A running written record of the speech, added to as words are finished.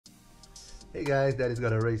Hey guys, that is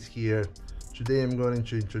Gonna Race here. Today I'm going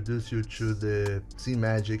to introduce you to the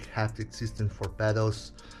Simagic Haptic System for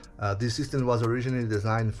pedals. This system was originally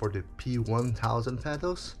designed for the P1000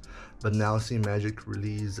 pedals, but now Simagic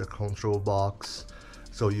released a control box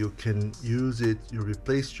so you can use it. You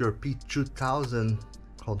replace your P2000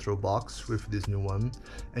 control box with this new one,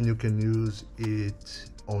 and you can use it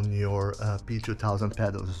on your P2000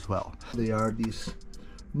 pedals as well. They are these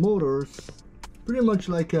motors, pretty much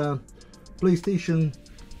like a PlayStation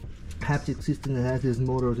haptic system that has these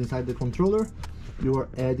motors inside the controller. You are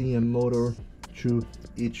adding a motor to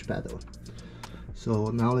each pedal. So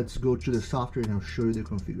now let's go to the software and I'll show you the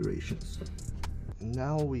configurations.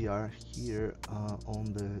 Now we are here on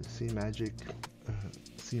the Simagic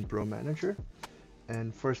Sim Pro Manager,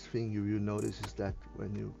 and first thing you will notice is that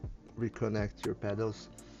when you reconnect your pedals,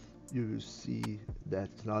 you will see that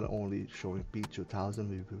it's not only showing P2000,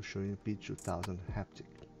 we will show you P2000 haptic.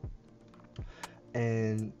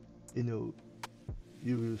 And you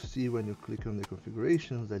will see when you click on the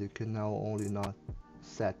configurations that you can now only not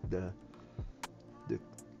set the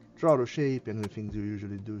throttle shape and the things you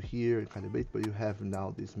usually do here and calibrate, but you have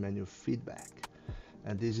now this menu feedback,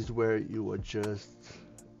 and this is where you adjust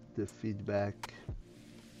the feedback,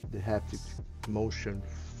 the haptic motion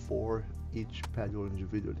for each pedal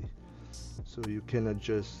individually. So you can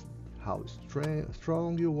adjust how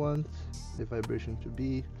strong you want the vibration to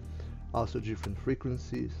be, also different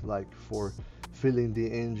frequencies, like for filling the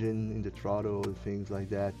engine in the throttle and things like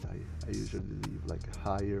that. I usually leave like a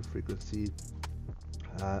higher frequency,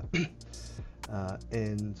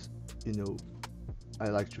 and I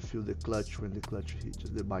like to feel the clutch when the clutch hits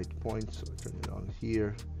the bite point, so I turn it on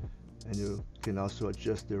here, and you can also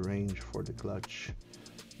adjust the range for the clutch.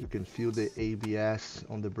 You can feel the ABS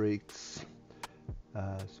on the brakes,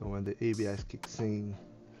 so when the ABS kicks in,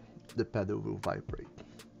 the pedal will vibrate.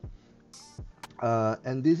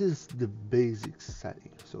 And this is the basic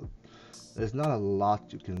setting, so there's not a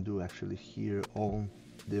lot you can do actually here on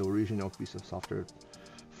the original piece of software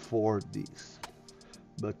for these.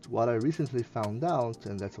 But what I recently found out,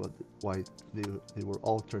 and that's why they were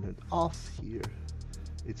all turned off here,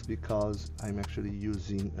 it's because I'm actually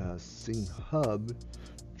using Simhub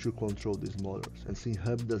to control these motors, and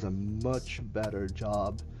Simhub does a much better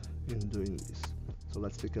job in doing this. So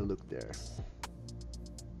let's take a look there.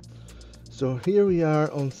 So here we are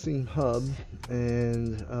on Simhub,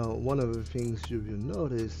 and one of the things you will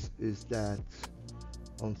notice is that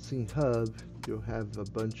on Simhub you have a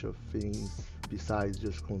bunch of things besides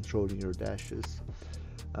just controlling your dashes,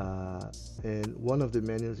 and one of the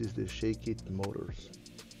menus is the ShakeIt motors.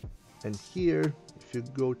 And here, if you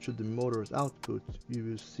go to the motors output, you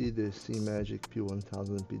will see the Simagic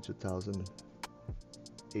P1000, P2000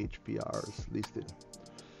 HPRs listed.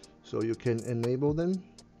 So you can enable them,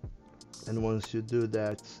 and once you do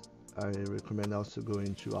that, I recommend also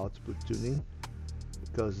going to output tuning,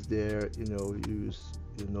 because there you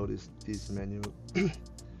notice this menu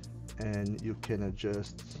and you can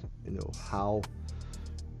adjust how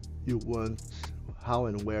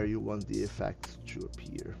and where you want the effects to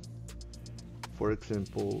appear. For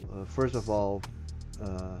example, first of all,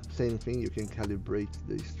 same thing, you can calibrate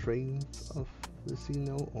the strength of the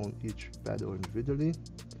signal on each pedal individually.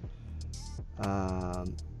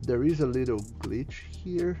 There is a little glitch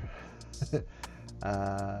here.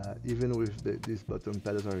 Even with these button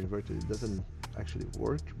pedals are inverted, it doesn't actually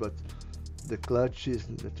work, but the clutch is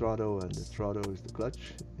the throttle and the throttle is the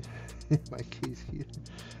clutch in my case here.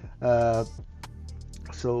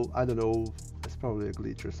 So I don't know, it's probably a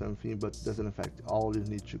glitch or something, but it doesn't affect. All you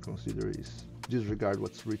need to consider is disregard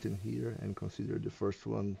what's written here and consider the first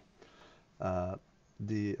one,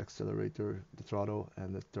 the accelerator, the throttle,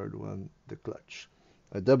 and the third one, the clutch.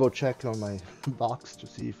 I double check on my box to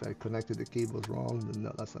see if I connected the cables wrong.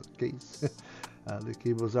 No, that's not the case. The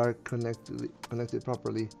cables are connected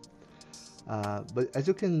properly. But as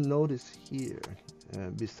you can notice here,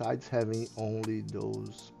 besides having only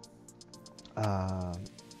those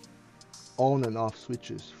on and off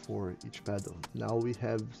switches for each pedal, now we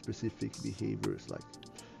have specific behaviors like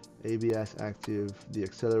ABS active, the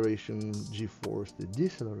acceleration G-force, the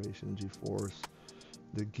deceleration G-force,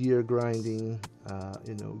 the gear grinding,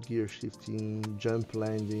 gear shifting, jump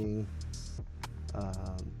landing.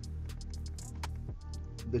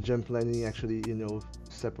 The jump landing actually,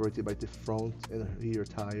 separated by the front and rear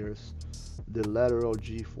tires, the lateral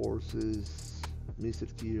G-forces,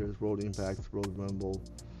 missed gears, road impacts, road rumble.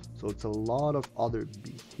 So it's a lot of other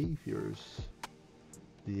behaviors.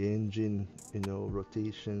 The engine,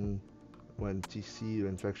 rotation, when TC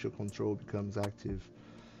and traction control becomes active,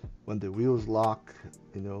 when the wheels lock,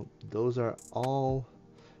 those are all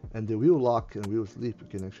And the wheel lock and wheel sleep, you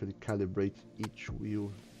can actually calibrate each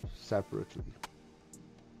wheel separately.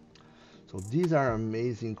 So these are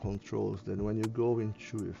amazing controls that when you go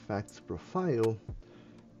into effects profile,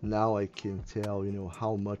 now I can tell, you know,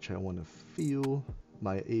 how much I want to feel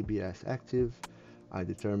my ABS active. I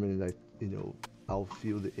determine that, you know, I'll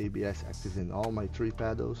feel the ABS active in all my 3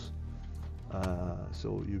 pedals.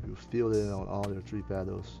 So you will feel it on all your 3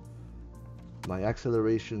 pedals. My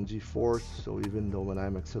acceleration G-force, so even though when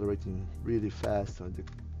I'm accelerating really fast,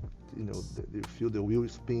 you feel the wheel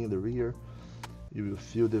spin in the rear, you will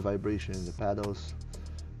feel the vibration in the pedals.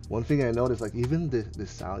 One thing I noticed, like even the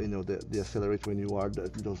sound, you know, the accelerator when you are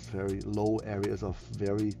those very low areas of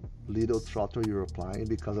very little throttle you're applying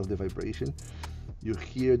because of the vibration, you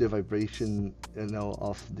hear the vibration, you know,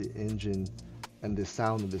 of the engine and the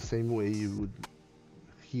sound in the same way you would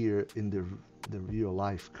hear in the real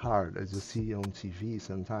life car as you see on TV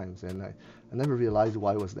sometimes. And I never realized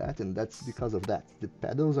why was that, and that's because of that. The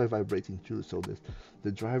pedals are vibrating too, so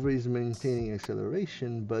the driver is maintaining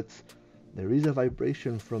acceleration, but there is a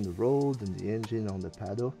vibration from the road and the engine on the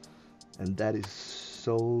pedal, and that is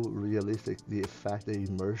so realistic. The effect, the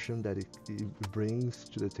immersion that it brings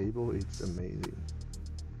to the table, it's amazing.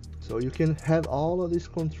 So you can have all of these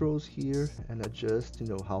controls here and adjust, you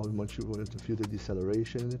know, how much you want to feel the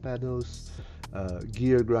deceleration in the pedals.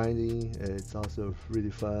 Gear grinding, it's also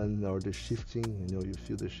really fun, or the shifting, you know, you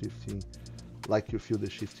feel the shifting like you feel the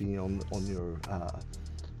shifting on your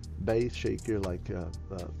bass shaker, like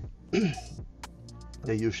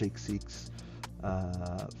the U-Shake 6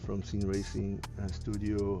 from Scene Racing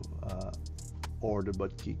Studio, or the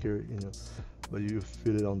butt kicker, you know, but you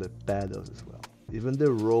feel it on the pedals as well. Even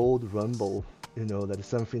the road rumble, you know, that is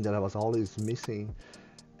something that I was always missing,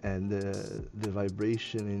 and the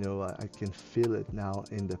vibration, you know, I can feel it now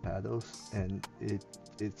in the pedals, and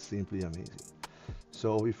it's simply amazing.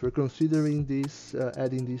 So if you're considering this,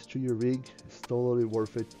 adding this to your rig, it's totally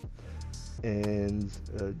worth it. And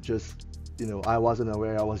just, you know, I wasn't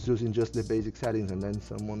aware, I was using just the basic settings, and then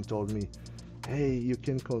someone told me, hey, you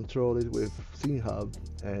can control it with Simhub.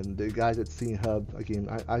 And the guys at Simhub, again,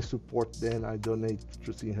 I support them, I donate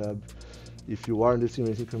to Simhub. If you are in the sim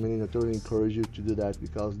racing community, I totally encourage you to do that,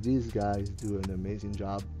 because these guys do an amazing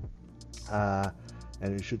job,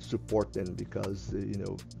 and you should support them, because you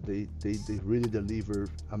know, they really deliver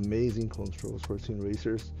amazing controls for sim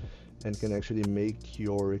racers, and can actually make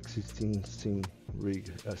your existing sim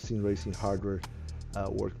racing hardware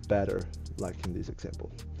work better, like in this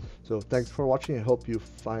example. So thanks for watching. I hope you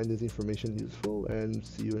find this information useful, and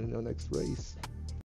see you in the next race.